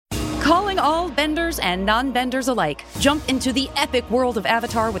Calling all benders and non-benders alike. Jump into the epic world of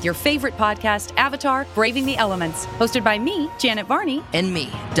Avatar with your favorite podcast, Avatar: Braving the Elements. Hosted by me, Janet Varney. And me,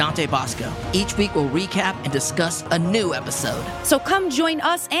 Dante Bosco. Each week we'll recap and discuss a new episode. So come join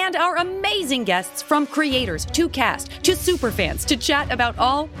us and our amazing guests, from creators to cast to superfans, to chat about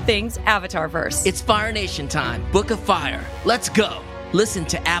all things Avatarverse. It's Fire Nation time. Book of Fire. Let's go. Listen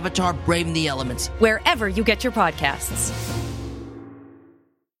to Avatar: Braving the Elements wherever you get your podcasts.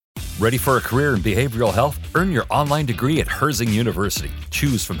 Ready for a career in behavioral health? Earn your online degree at Herzing University.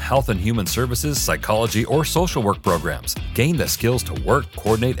 Choose from health and human services, psychology, or social work programs. Gain the skills to work,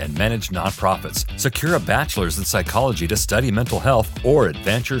 coordinate, and manage nonprofits. Secure a bachelor's in psychology to study mental health, or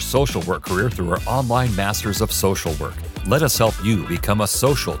advance your social work career through our online Masters of Social Work. Let us help you become a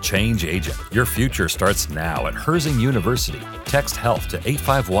social change agent. Your future starts now at Herzing University. Text HEALTH to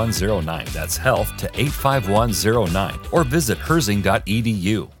 85109. That's HEALTH to 85109. Or visit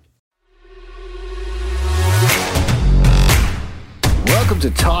herzing.edu. Welcome to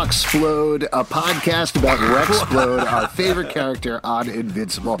Talksplode, a podcast about Rexplode, our favorite character on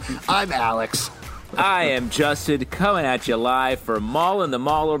Invincible. I'm Alex. I am Justin, coming at you live for Maul and the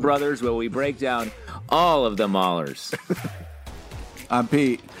Mauler Brothers, where we break down all of the Maulers. I'm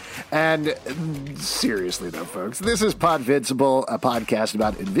Pete. And seriously, though, folks, this is Podvincible, a podcast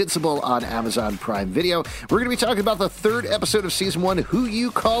about Invincible on Amazon Prime Video. We're going to be talking about the third episode of Season 1, Who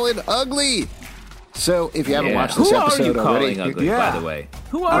You Callin' Ugly? So, if you haven't watched this episode already... Ugly, by the way?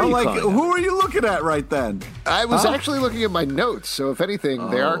 Who are you calling ugly? Who are you looking at right then? I was actually looking at my notes, so if anything,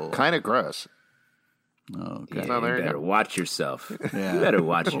 they are kind of gross. Okay. Yeah, you better watch yourself. Yeah. You better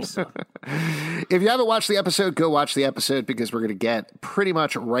watch yourself. If you haven't watched the episode, go watch the episode, because we're going to get pretty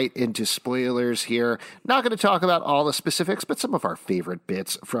much right into spoilers here. Not going to talk about all the specifics, but some of our favorite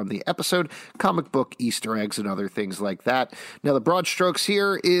bits from the episode, comic book Easter eggs and other things like that. Now, the broad strokes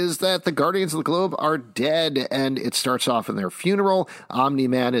here is that the Guardians of the Globe are dead, and it starts off in their funeral.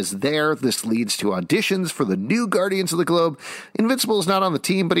 Omni-Man is there. This leads to auditions for the new Guardians of the Globe. Invincible is not on the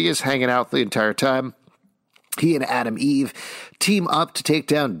team, but he is hanging out the entire time. He and Adam Eve team up to take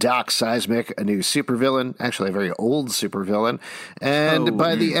down Doc Seismic, a new supervillain, actually a very old supervillain. And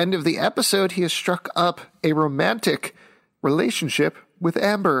by the end of the episode, he has struck up a romantic relationship with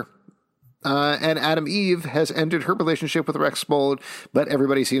Amber. And Adam Eve has ended her relationship with Rexplode, but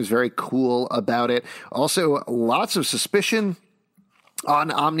everybody seems very cool about it. Also, lots of suspicion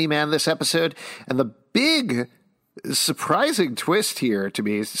on Omni-Man this episode. And the big surprising twist here to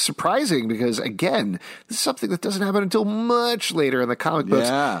me is surprising because, again, this is something that doesn't happen until much later in the comic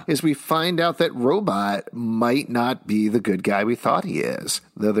books, is we find out that Robot might not be the good guy we thought he is,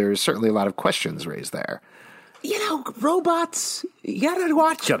 though there's certainly a lot of questions raised there. You know, robots, you gotta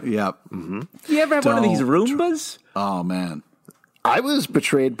watch them. Yep. Mm-hmm. You ever have one of these Roombas? Oh, man. I was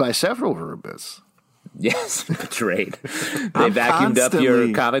betrayed by several Roombas. Yes, betrayed. They vacuumed up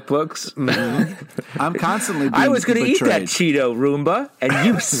your comic books. Mm-hmm. I'm constantly being I was going to eat that betrayed. Cheeto Roomba, and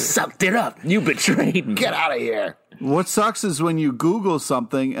you sucked it up. You betrayed me. Get out of here. What sucks is when you Google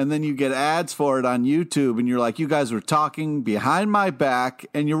something and then you get ads for it on YouTube, and you're like, you guys were talking behind my back,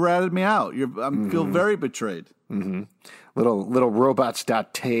 and you ratted me out. I feel very betrayed. Mm-hmm. Little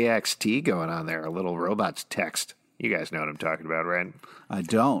robots.txt going on there. A little robots text. You guys know what I'm talking about, right? I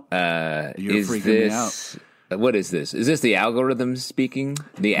don't. You're freaking me out. What is this? Is this the algorithm speaking?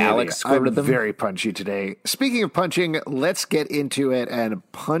 The Alex algorithm? I'm very punchy today. Speaking of punching, let's get into it and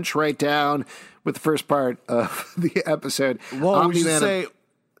punch right down with the first part of the episode. Well, we should say,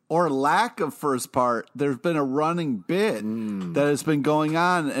 or lack of first part, there's been a running bit that has been going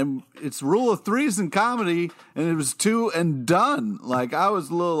on, and it's rule of threes in comedy, and it was 2 and done. Like, I was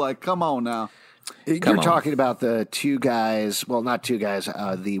a little like, come on now. You're talking about the two guys, well, not two guys,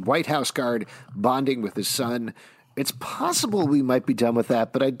 the White House guard bonding with his son. It's possible we might be done with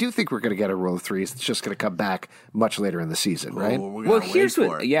that, but I do think we're going to get a rule of threes. It's just going to come back much later in the season, right? Well, here's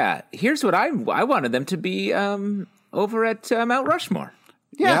what I wanted them to be over at Mount Rushmore.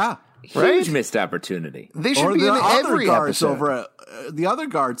 Yeah. Huge missed opportunity. They should be in every episode. The other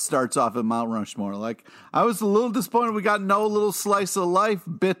guard starts off at Mount Rushmore. Like, I was a little disappointed we got no little slice of life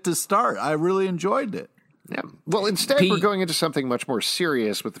bit to start. I really enjoyed it. Yeah. Well, instead, we're going into something much more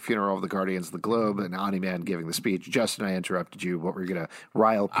serious with the funeral of the Guardians of the Globe and Omni-Man giving the speech. Justin, I interrupted you. What were you going to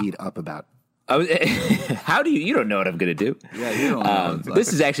rile Pete up about? How do you don't know what I'm going to do? Yeah, you don't know.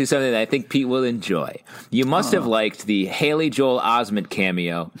 This is actually something that I think Pete will enjoy. You must have liked the Haley Joel Osment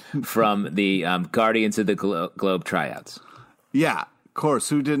cameo from the Guardians of the Globe tryouts. Yeah, of course.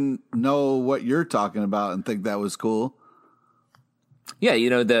 Who didn't know what you're talking about and think that was cool? Yeah,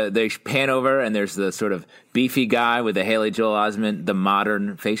 they pan over and there's the sort of beefy guy with the Haley Joel Osment, the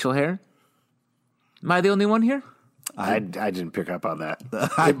modern facial hair. Am I the only one here? I didn't pick up on that.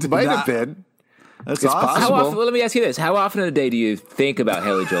 It might have been. That's It's awesome. possible. Let me ask you this. How often a day do you think about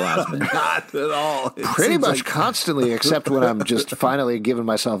Haley Joel Osment? Not at all. It Pretty seems much like- constantly, except when I'm just finally giving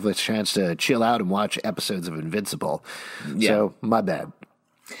myself a chance to chill out and watch episodes of Invincible. Yeah. So, my bad.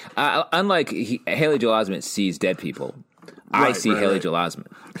 Unlike Haley Joel Osment sees dead people, I Right, see right, Haley right. Joel Osment.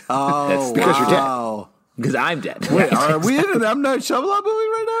 Oh, That's because you're dead. wow. Because I'm dead. Wait, are we in an M. Night Shyamalan movie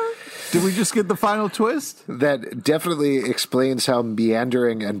right now? Did we just get the final twist? That definitely explains how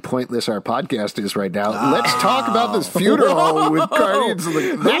meandering and pointless our podcast is right now. Let's talk about this funeral with Guardians of the...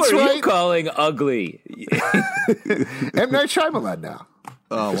 Who That's are you right. calling ugly? M. Night Shyamalan now.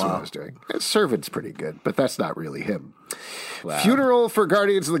 Oh, That's what I wow. was doing. Servant's pretty good, but that's not really him. Funeral for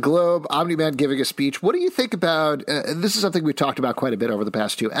Guardians of the Globe, Omni-Man giving a speech. What do you think about, this is something we've talked about quite a bit over the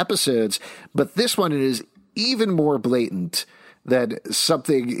past 2 episodes, but this one is even more blatant that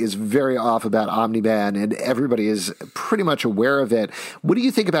something is very off about Omni-Man and everybody is pretty much aware of it. What do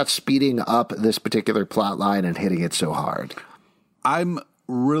you think about speeding up this particular plot line and hitting it so hard? I'm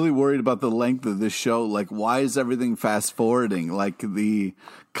really worried about the length of this show. Like, why is everything fast forwarding? Like, the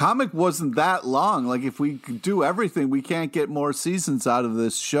comic wasn't that long. Like, if we could do everything, we can't get more seasons out of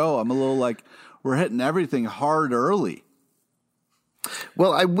this show. I'm a little like, we're hitting everything hard early.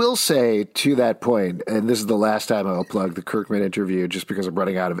 Well, I will say to that point, and this is the last time I'll plug the Kirkman interview just because I'm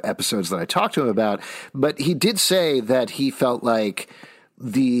running out of episodes that I talked to him about, but he did say that he felt like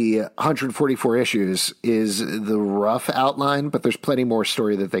the 144 issues is the rough outline, but there's plenty more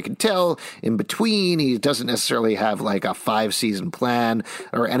story that they can tell in between. He doesn't necessarily have like a 5-season plan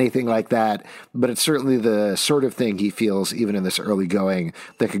or anything like that, but it's certainly the sort of thing he feels, even in this early going,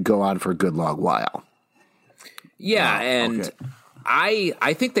 that could go on for a good long while. Yeah, and okay.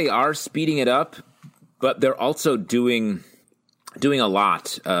 I think they are speeding it up, but they're also doing a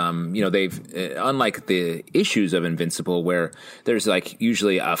lot. They've unlike the issues of Invincible, where there's like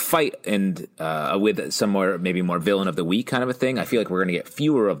usually a fight and with somewhere maybe more villain of the week kind of a thing. I feel like we're going to get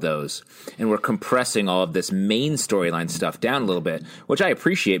fewer of those, and we're compressing all of this main storyline stuff down a little bit, which I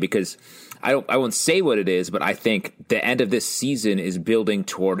appreciate because I won't say what it is, but I think the end of this season is building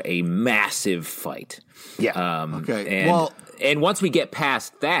toward a massive fight. Yeah. Okay. And once we get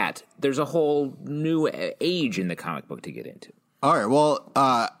past that, there's a whole new age in the comic book to get into. All right. Well,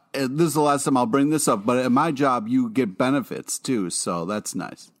 this is the last time I'll bring this up, but at my job, you get benefits too, so that's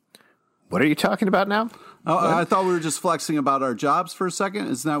nice. What are you talking about now? Oh, I thought we were just flexing about our jobs for a second.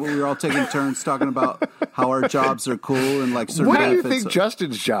 Isn't that what we were all taking turns talking about how our jobs are cool and like certain What do you benefits? think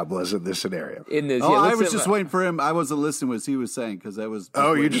Justin's job was in this scenario? In this, Oh, yeah, I let's was say- just waiting for him. I wasn't listening to what he was saying because I was.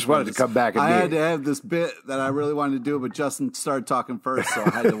 Oh, you waiting just for wanted this. to come back and I meet had it. to have this bit that I really wanted to do, but Justin started talking first, so I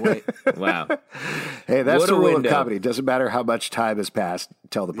had to wait. Wow. Hey, that's What the a rule window. of comedy. It doesn't matter how much time has passed.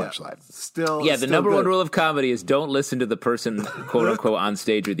 Tell the punchline. Still, Yeah, the still number one good. rule of comedy is don't listen to the person, quote unquote, on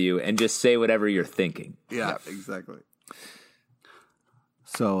stage with you and just say whatever you're thinking. Yeah, exactly.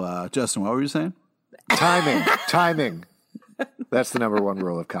 So, Justin, what were you saying? Timing. That's the number one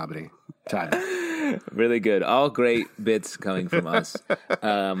rule of comedy. Timing. Really good. All great bits coming from us.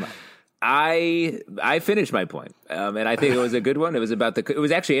 I finished my point, and I think it was a good one. It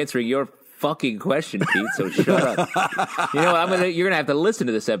was actually answering your fucking question, Pete. So shut up. You know what? You're gonna have to listen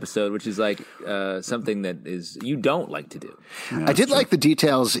to this episode, which is like something that is you don't like to do. I did like the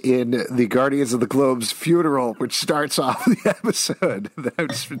details in the Guardians of the Globe's funeral, which starts off the episode. That I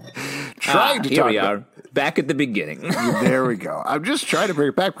was trying to Here talk we about. are, back at the beginning. There we go. I'm just trying to bring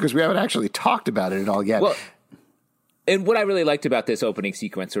it back because we haven't actually talked about it at all yet. Well, and what I really liked about this opening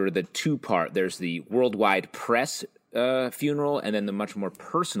sequence, or the 2-part, there's the worldwide press funeral and then the much more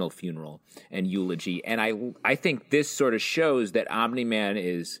personal funeral and eulogy. And I think this sort of shows that Omni-Man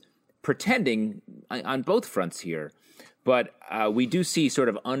is pretending on both fronts here. But we do see sort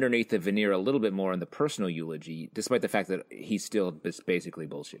of underneath the veneer a little bit more in the personal eulogy, despite the fact that he's still basically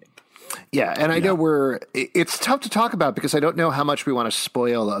bullshitting. Yeah, and I know it's tough to talk about because I don't know how much we want to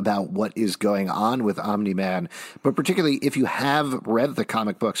spoil about what is going on with Omni-Man, but particularly if you have read the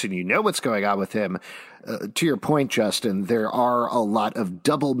comic books and you know what's going on with him, to your point, Justin, there are a lot of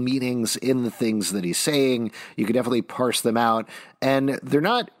double meanings in the things that he's saying. You can definitely parse them out, and they're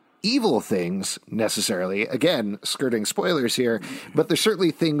not evil things necessarily, again, skirting spoilers here, but there's certainly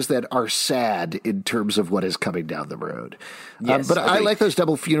things that are sad in terms of what is coming down the road. Yes, but I agreed. like those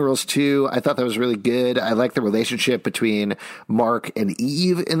double funerals too. I thought that was really good. I like the relationship between Mark and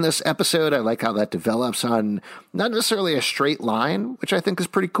Eve in this episode. I like how that develops on not necessarily a straight line, which I think is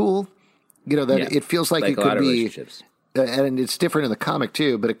pretty cool. You know, that Yeah, it feels like it a lot could of be relationships. and it's different in the comic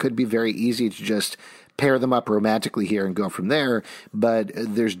too, but it could be very easy to just pair them up romantically here and go from there. But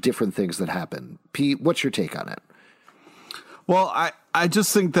there's different things that happen. Pete, what's your take on it? Well, I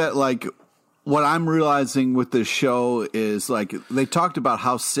just think that, like, what I'm realizing with this show is, like, they talked about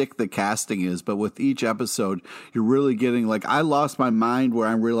how sick the casting is, but with each episode, you're really getting, like, I lost my mind where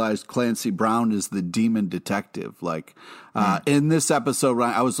I realized Clancy Brown is the demon detective. Like, in this episode,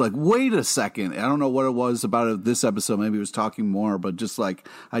 I was like, wait a second. I don't know what it was about this episode. Maybe it was talking more, but just, like,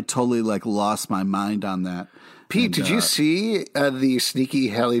 I totally, like, lost my mind on that. Pete, did you see the sneaky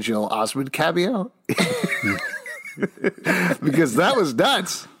Haley Joel Osment cameo? Because that was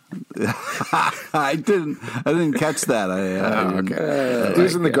nuts. I didn't catch that. Okay. It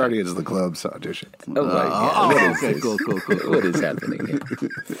was in the Guardians of the Globes audition. Oh my God. Okay, cool. What is happening here?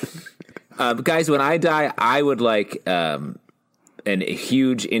 Guys, when I die, I would like a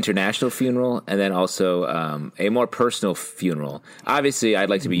huge international funeral, and then also a more personal funeral. Obviously, I'd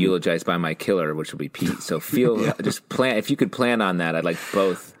like to be eulogized by my killer, which will be Pete. So just plan. If you could plan on that, I'd like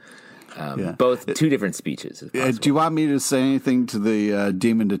both two different speeches. Do you want me to say anything to the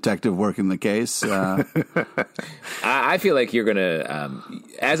demon detective working the case? I feel like you're gonna,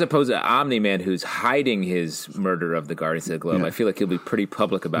 as opposed to Omni-Man, who's hiding his murder of the Guardians of the Globe. I feel like he'll be pretty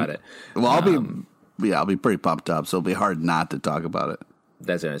public about it. Well, I'll be pretty pumped up, so it'll be hard not to talk about it.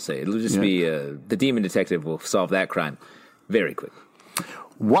 That's what I say. It'll just be the demon detective will solve that crime very quick.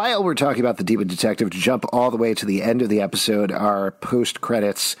 While we're talking about the demon detective, to jump all the way to the end of the episode, our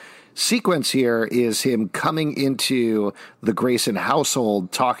post-credits sequence here is him coming into the Grayson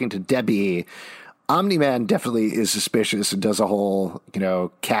household, talking to Debbie. Omni-Man definitely is suspicious and does a whole,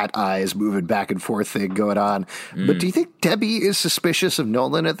 cat eyes moving back and forth thing going on. But do you think Debbie is suspicious of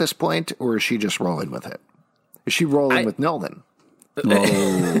Nolan at this point, or is she just rolling with it? Is she rolling with Nolan?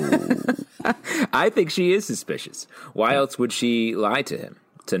 I think she is suspicious. Why else would she lie to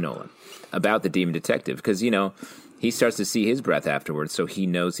Nolan, about the demon detective? Because, he starts to see his breath afterwards, so he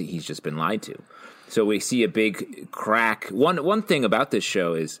knows that he's just been lied to. So we see a big crack. One thing about this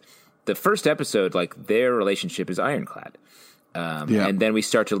show is the first episode, like, their relationship is ironclad. And then we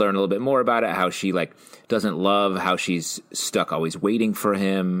start to learn a little bit more about it, how she, like, doesn't love how she's stuck always waiting for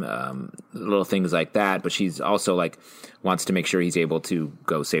him, little things like that. But she's also, like, wants to make sure he's able to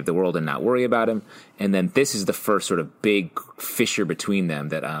go save the world and not worry about him. And then this is the first sort of big fissure between them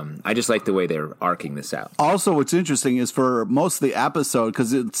that I just like the way they're arcing this out. Also, what's interesting is for most of the episode,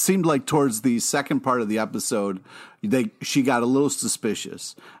 because it seemed like towards the second part of the episode, she got a little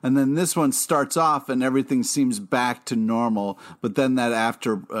suspicious. And then this one starts off and everything seems back to normal. But then that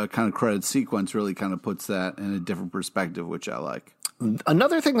after kind of credit sequence really kind of puts that in a different perspective, which I like.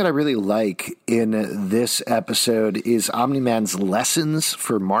 Another thing that I really like in this episode is Omni-Man's lessons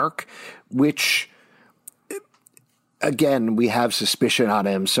for Mark, which, again, we have suspicion on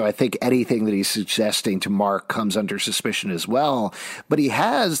him, so I think anything that he's suggesting to Mark comes under suspicion as well. But he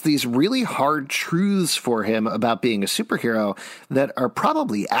has these really hard truths for him about being a superhero that are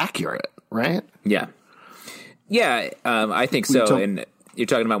probably accurate, right? Yeah. Yeah, I think so. And you're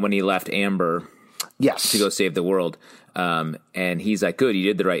talking about when he left Amber to go save the world. And he's like, good, you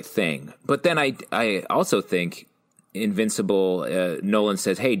did the right thing. But then I also think Invincible, Nolan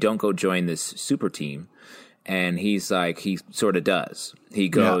says, hey, don't go join this super team. And he's like, he sort of does. He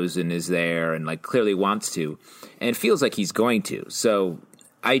goes and is there and, like, clearly wants to. And it feels like he's going to. So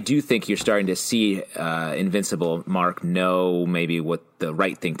I do think you're starting to see Invincible Mark know maybe what the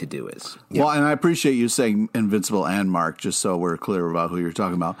right thing to do is. Well, and I appreciate you saying Invincible and Mark, just so we're clear about who you're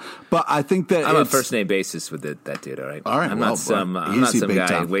talking about. But I think that I'm a first name basis with that dude. All right. I'm not some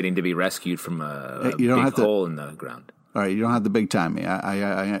guy waiting to be rescued from a big hole in the ground. All right, you don't have to big time me.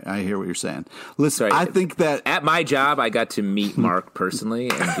 I hear what you're saying. Listen, I think that at my job, I got to meet Mark personally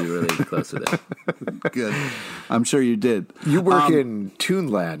and be really close with him. Good. I'm sure you did. You work in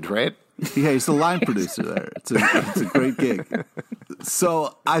Toonland, right? Yeah, he's the line producer there. It's a great gig.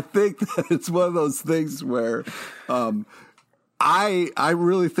 So I think that it's one of those things where I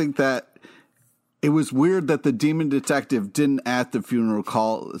really think that it was weird that the demon detective didn't at the funeral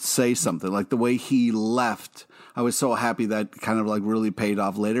call say something, like the way he left. I was so happy that kind of like really paid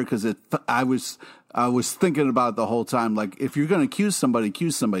off later, because I was thinking about it the whole time. Like, if you're going to accuse somebody.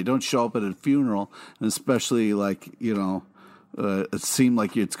 Don't show up at a funeral, and especially like, it seemed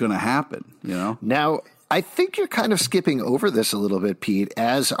like it's going to happen, Now, I think you're kind of skipping over this a little bit, Pete,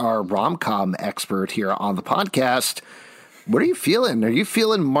 as our rom-com expert here on the podcast. What are you feeling? Are you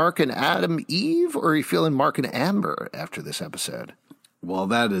feeling Mark and Adam Eve, or are you feeling Mark and Amber after this episode? Well,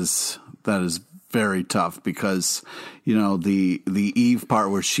 that is very tough, because the Eve part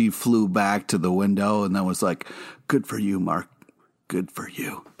where she flew back to the window and then was like, good for you, Mark. Good for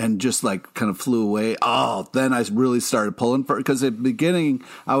you. And just like kind of flew away. Oh, then I really started pulling for it because at the beginning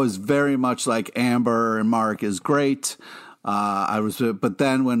I was very much like Amber and Mark is great. But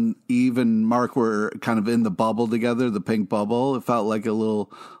then when Eve and Mark were kind of in the bubble together, the pink bubble, it felt like a little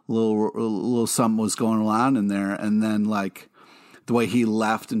something was going on in there. And then like the way he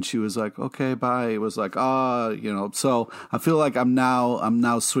left and she was like, okay, bye. It was like, so I feel like I'm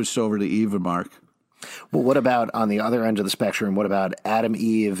now switched over to Eve and Mark. Well, what about on the other end of the spectrum? What about Adam,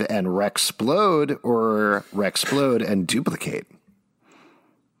 Eve, and Rexplode, or Rexplode and Duplicate?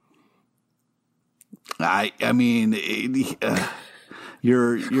 I mean,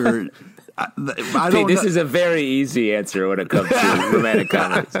 you're. This is a very easy answer when it comes to romantic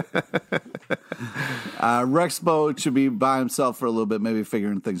comedies. Rexplode should be by himself for a little bit, maybe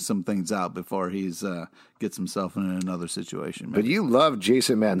figuring some things out before he's gets himself in another situation. Maybe. But you love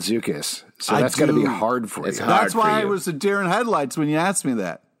Jason Mantzoukas, so that's got to be hard for you. That's why I was a deer in headlights when you asked me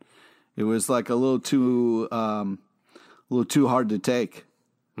that. It was like a little too hard to take.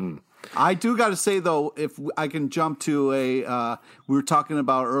 I do got to say, though, if I can jump to we were talking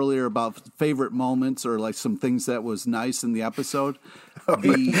about earlier about favorite moments or like some things that was nice in the episode.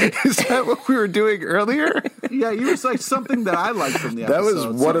 Is that what we were doing earlier? Yeah, you was like something that I liked from the episode. That was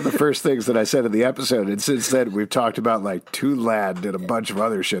one of the first things that I said in the episode. And since then, we've talked about like Toonland and a bunch of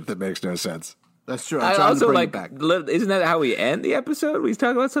other shit that makes no sense. That's true. I also like, isn't that how we end the episode? We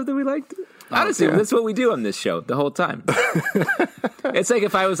talk about something we liked? Honestly, that's what we do on this show the whole time. It's like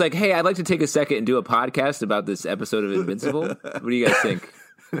if I was like, hey, I'd like to take a second and do a podcast about this episode of Invincible. What do you guys think?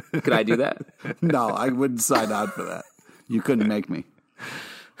 Could I do that? No, I wouldn't sign on for that. You couldn't make me.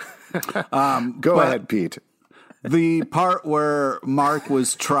 Go ahead, Pete. The part where Mark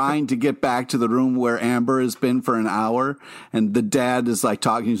was trying to get back to the room where Amber has been for an hour, and the dad is like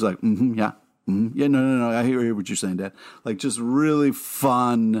talking. He's like, yeah. Yeah, no. I hear what you're saying, Dad. Like, just really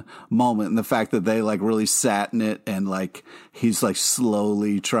fun moment, and the fact that they like really sat in it, and like he's like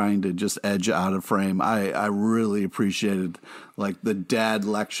slowly trying to just edge out of frame. I really appreciated like the dad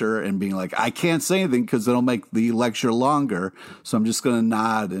lecture and being like, I can't say anything because it'll make the lecture longer, so I'm just gonna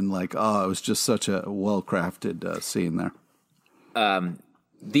nod and like, oh, it was just such a well crafted scene there. On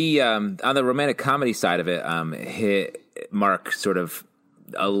the romantic comedy side of it, Mark sort of.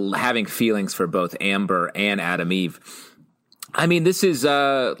 Having feelings for both Amber and Adam Eve. I mean, this is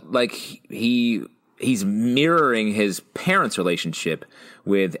like he's mirroring his parents' relationship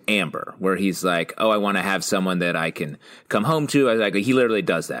with Amber, where he's like, oh, I want to have someone that I can come home to. Like, he literally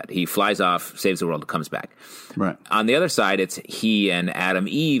does that. He flies off, saves the world, comes back. Right. On the other side, it's he and Adam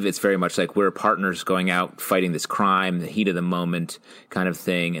Eve. It's very much like we're partners going out fighting this crime, the heat of the moment kind of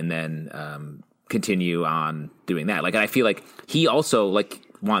thing, and then continue on doing that. Like, I feel like he also like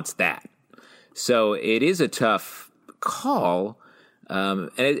wants that. So it is a tough call. And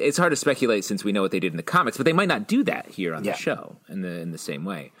it's hard to speculate since we know what they did in the comics, but they might not do that here on the show in the same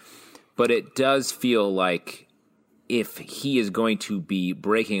way. But it does feel like if he is going to be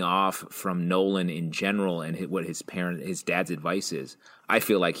breaking off from Nolan in general and what his dad's advice is, I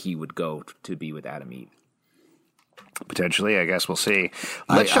feel like he would go to be with Adam Eve. Potentially, I guess we'll see.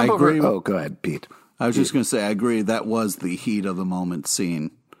 Let's jump over. Oh, go ahead, Pete. I was just going to say, I agree. That was the heat of the moment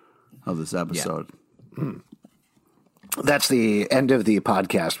scene of this episode. Yeah. That's the end of the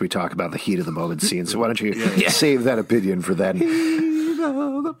podcast. We talk about the heat of the moment scene. So why don't you save that opinion for then?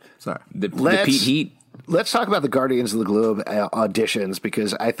 Sorry. The Pete heat. Let's talk about the Guardians of the Globe auditions,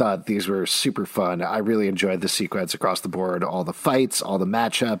 because I thought these were super fun. I really enjoyed the sequence across the board, all the fights, all the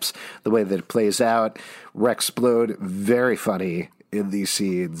matchups, the way that it plays out. Rexplode, very funny in these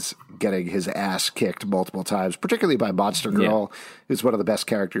scenes, getting his ass kicked multiple times, particularly by Monster Girl, who's one of the best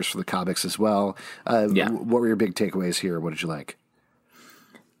characters for the comics as well. What were your big takeaways here? What did you like?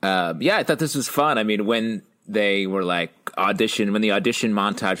 I thought this was fun. I mean, when they were like when the audition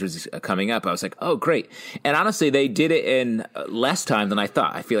montage was coming up, I was like, oh, great. And honestly, they did it in less time than I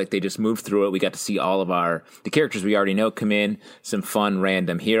thought. I feel like they just moved through it. We got to see all of the characters we already know come in, some fun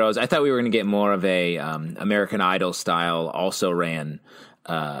random heroes. I thought we were going to get more of a American Idol style, also ran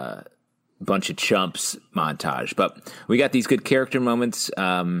bunch of chumps montage. But we got these good character moments.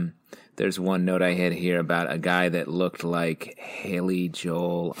 There's one note I had here about a guy that looked like Haley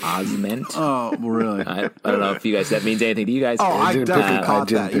Joel Osment. Oh, really? I don't know if that means anything to you guys. Oh, I definitely caught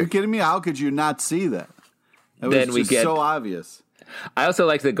that. Are you kidding me? How could you not see that? It was so obvious. I also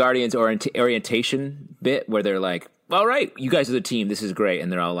like the Guardians orientation bit where they're like, all right, you guys are the team. This is great.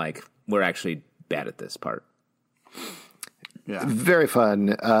 And they're all like, we're actually bad at this part. Yeah. Very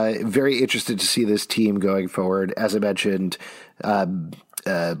fun. Very interested to see this team going forward. As I mentioned,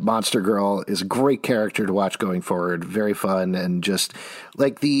 Monster Girl is a great character to watch going forward. Very fun, and just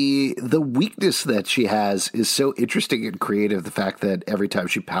like the weakness that she has is so interesting and creative. The fact that every time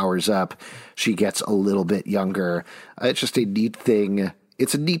she powers up, she gets a little bit younger. It's just a neat thing.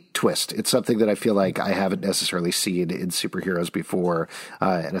 It's a neat twist. It's something that I feel like I haven't necessarily seen in superheroes before,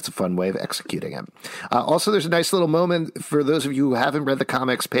 and it's a fun way of executing it. Also, there's a nice little moment for those of you who haven't read the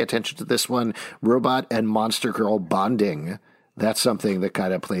comics. Pay attention to this one: Robot and Monster Girl bonding. That's something that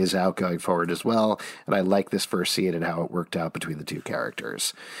kind of plays out going forward as well. And I like this first scene and how it worked out between the two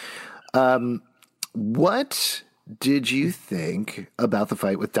characters. What did you think about the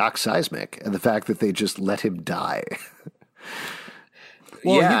fight with Doc Seismic and the fact that they just let him die?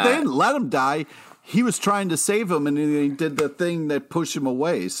 Well, they didn't let him die. He was trying to save him, and he did the thing that pushed him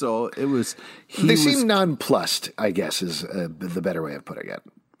away. So it was... They seemed nonplussed, I guess, is the better way of putting it.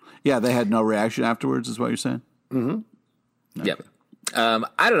 Yeah, they had no reaction afterwards, is what you're saying? Mm-hmm. Yep.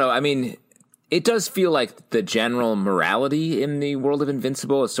 I don't know. I mean, it does feel like the general morality in the world of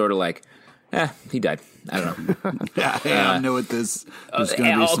Invincible is sort of like, he died. I don't know. I know what this is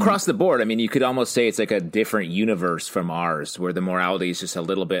going to be. Across the board, I mean, you could almost say it's like a different universe from ours, where the morality is just a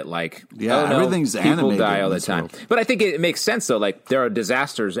little bit like, everything's people animated die all the in this time. world. But I think it makes sense, though. Like, there are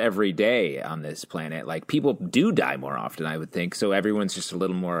disasters every day on this planet. Like, people do die more often, I would think. So everyone's just a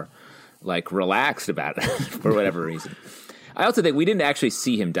little more, like, relaxed about it for whatever reason. I also think we didn't actually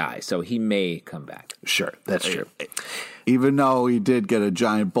see him die, so he may come back. Sure, that's true. Even though he did get a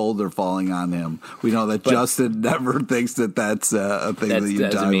giant boulder falling on him, we know that Justin never thinks that that's a thing that you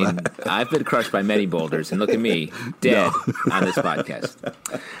die by. I've been crushed by many boulders, and look at me, dead on this podcast.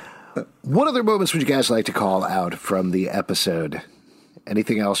 What other moments would you guys like to call out from the episode?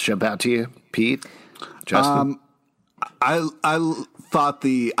 Anything else jump out to you, Pete, Justin? I thought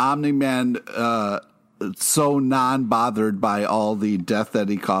the Omni-Man... so non-bothered by all the death that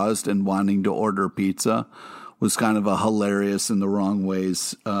he caused and wanting to order pizza was kind of a hilarious in the wrong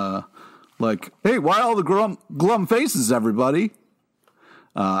ways. Like, hey, why all the glum faces, everybody?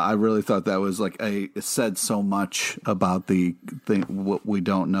 I really thought that was like it said so much about the thing, what we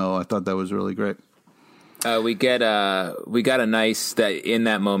don't know. I thought that was really great. We got a nice that in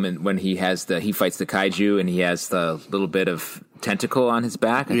that moment when he fights the kaiju and he has the little bit of tentacle on his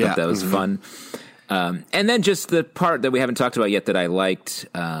back. I thought that was fun. And then just the part that we haven't talked about yet that I liked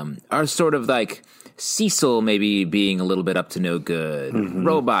are sort of like Cecil maybe being a little bit up to no good,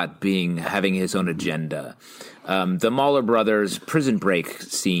 Robot having his own agenda, the Mauler brothers prison break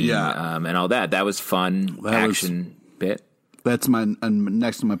scene, and all that. That was fun bit. That's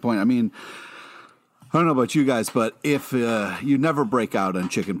next to my point. I mean, I don't know about you guys, but if you never break out on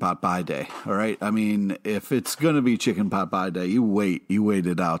Chicken Pot Pie Day, all right? I mean, if it's going to be Chicken Pot Pie Day, you wait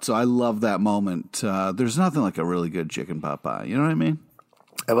it out. So I love that moment. There's nothing like a really good chicken pot pie. You know what I mean?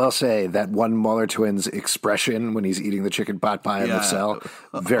 I will say that one Mauler twins expression when he's eating the chicken pot pie in the cell,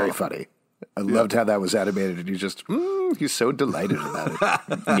 very funny. I loved how that was animated, and he's so delighted about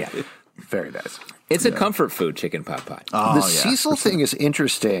it. Yeah. Very nice. It's a comfort food, chicken pot pie. The Cecil thing is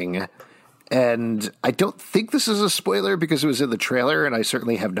interesting. And I don't think this is a spoiler because it was in the trailer, and I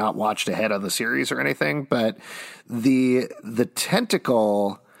certainly have not watched ahead on the series or anything, but the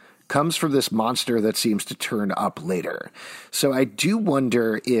tentacle comes from this monster that seems to turn up later. So I do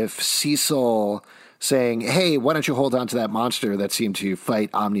wonder if Cecil saying, hey, why don't you hold on to that monster that seemed to fight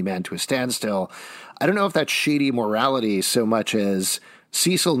Omni-Man to a standstill, I don't know if that's shady morality so much as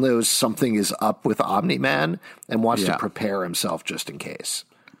Cecil knows something is up with Omni-Man and wants to prepare himself just in case.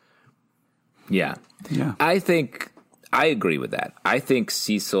 Yeah. I think I agree with that. I think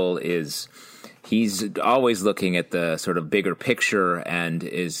Cecil he's always looking at the sort of bigger picture and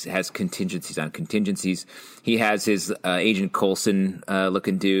has contingencies on contingencies. He has his Agent Coulson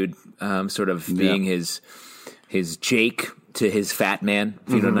looking dude sort of being his Jake to his Fat Man,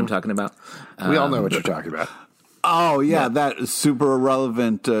 if you know what I'm talking about. We all know what you're talking about. Oh, yeah, that is super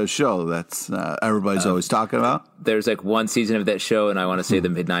irrelevant show that's everybody's always talking about. There's like one season of that show, and I want to say the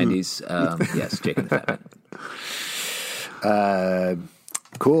mid-90s. Yes, Jake and the Fat Man.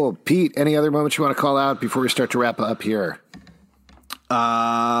 Cool. Pete, any other moments you want to call out before we start to wrap up here?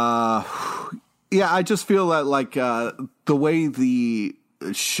 Yeah, I just feel that like the way the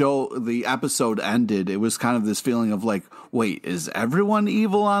episode ended, it was kind of this feeling of like, wait, is everyone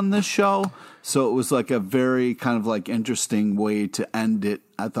evil on this show? So it was like a very kind of like interesting way to end it.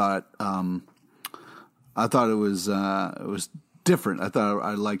 I thought it was different. I thought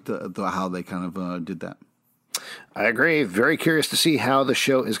I liked how they kind of did that. I agree. Very curious to see how the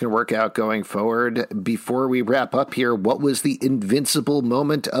show is going to work out going forward. Before we wrap up here, what was the invincible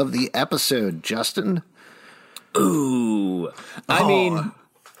moment of the episode, Justin? Ooh. I mean...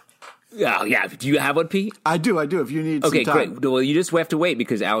 Oh, yeah. Do you have one, Pete? I do. If you need some time. Okay, great. Well, you just have to wait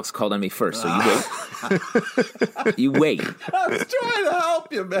because Alex called on me first, so you wait. You wait. I was trying to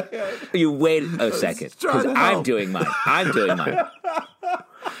help you, man. You wait a second because I'm doing mine.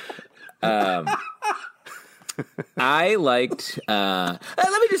 I liked... let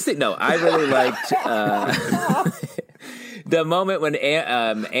me just think. No, I really liked the moment when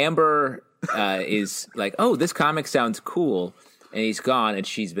Amber is like, oh, this comic sounds cool. And he's gone, and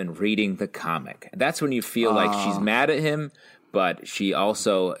she's been reading the comic. That's when you feel like she's mad at him, but she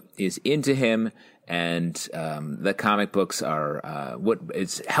also is into him, and the comic books are what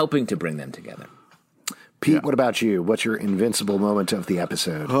is helping to bring them together. Pete, what about you? What's your invincible moment of the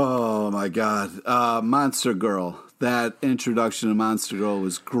episode? Oh, my God. Monster Girl. That introduction to Monster Girl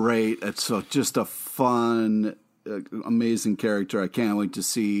was great. It's just a fun, amazing character. I can't wait to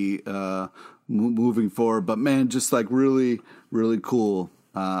see moving forward. But, man, just like really, really cool.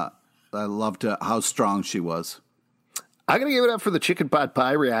 I loved how strong she was. I'm going to give it up for the chicken pot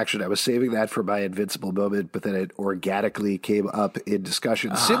pie reaction. I was saving that for my invincible moment, but then it organically came up in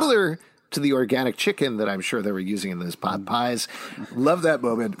discussion. Similar to the organic chicken that I'm sure they were using in those pot pies. Love that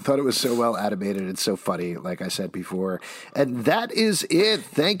moment. Thought it was so well animated and so funny, like I said before. And that is it.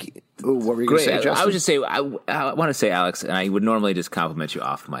 Thank you. Ooh, what were you going to say, Justin? I would just say, I want to say, Alex, and I would normally just compliment you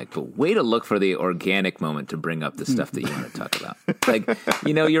off mic, but way to look for the organic moment to bring up the stuff that you want to talk about. Like,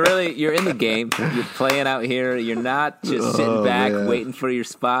 you're in the game. You're playing out here. You're not just sitting back waiting for your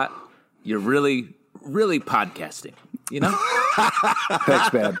spot. You're really, really podcasting.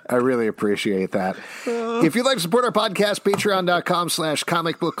 Thanks, man. I really appreciate that. If you'd like to support our podcast,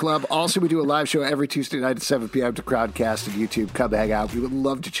 patreon.com/Comic Book Club. Also, we do a live show every Tuesday night at 7 p.m. to Crowdcast and YouTube. Come hang out. We would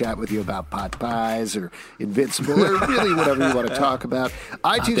love to chat with you about pot pies or Invincible or really whatever you want to talk about.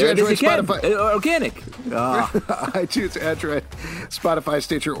 iTunes, Android, Spotify. Organic. iTunes, Android, Spotify,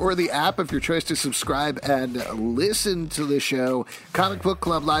 Stitcher, or the app of your choice to subscribe and listen to the show.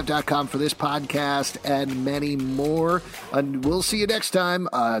 ComicBookClubLive.com for this podcast and many more. And we'll see you next time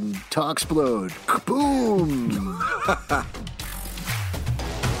on Talksplode. Kaboom!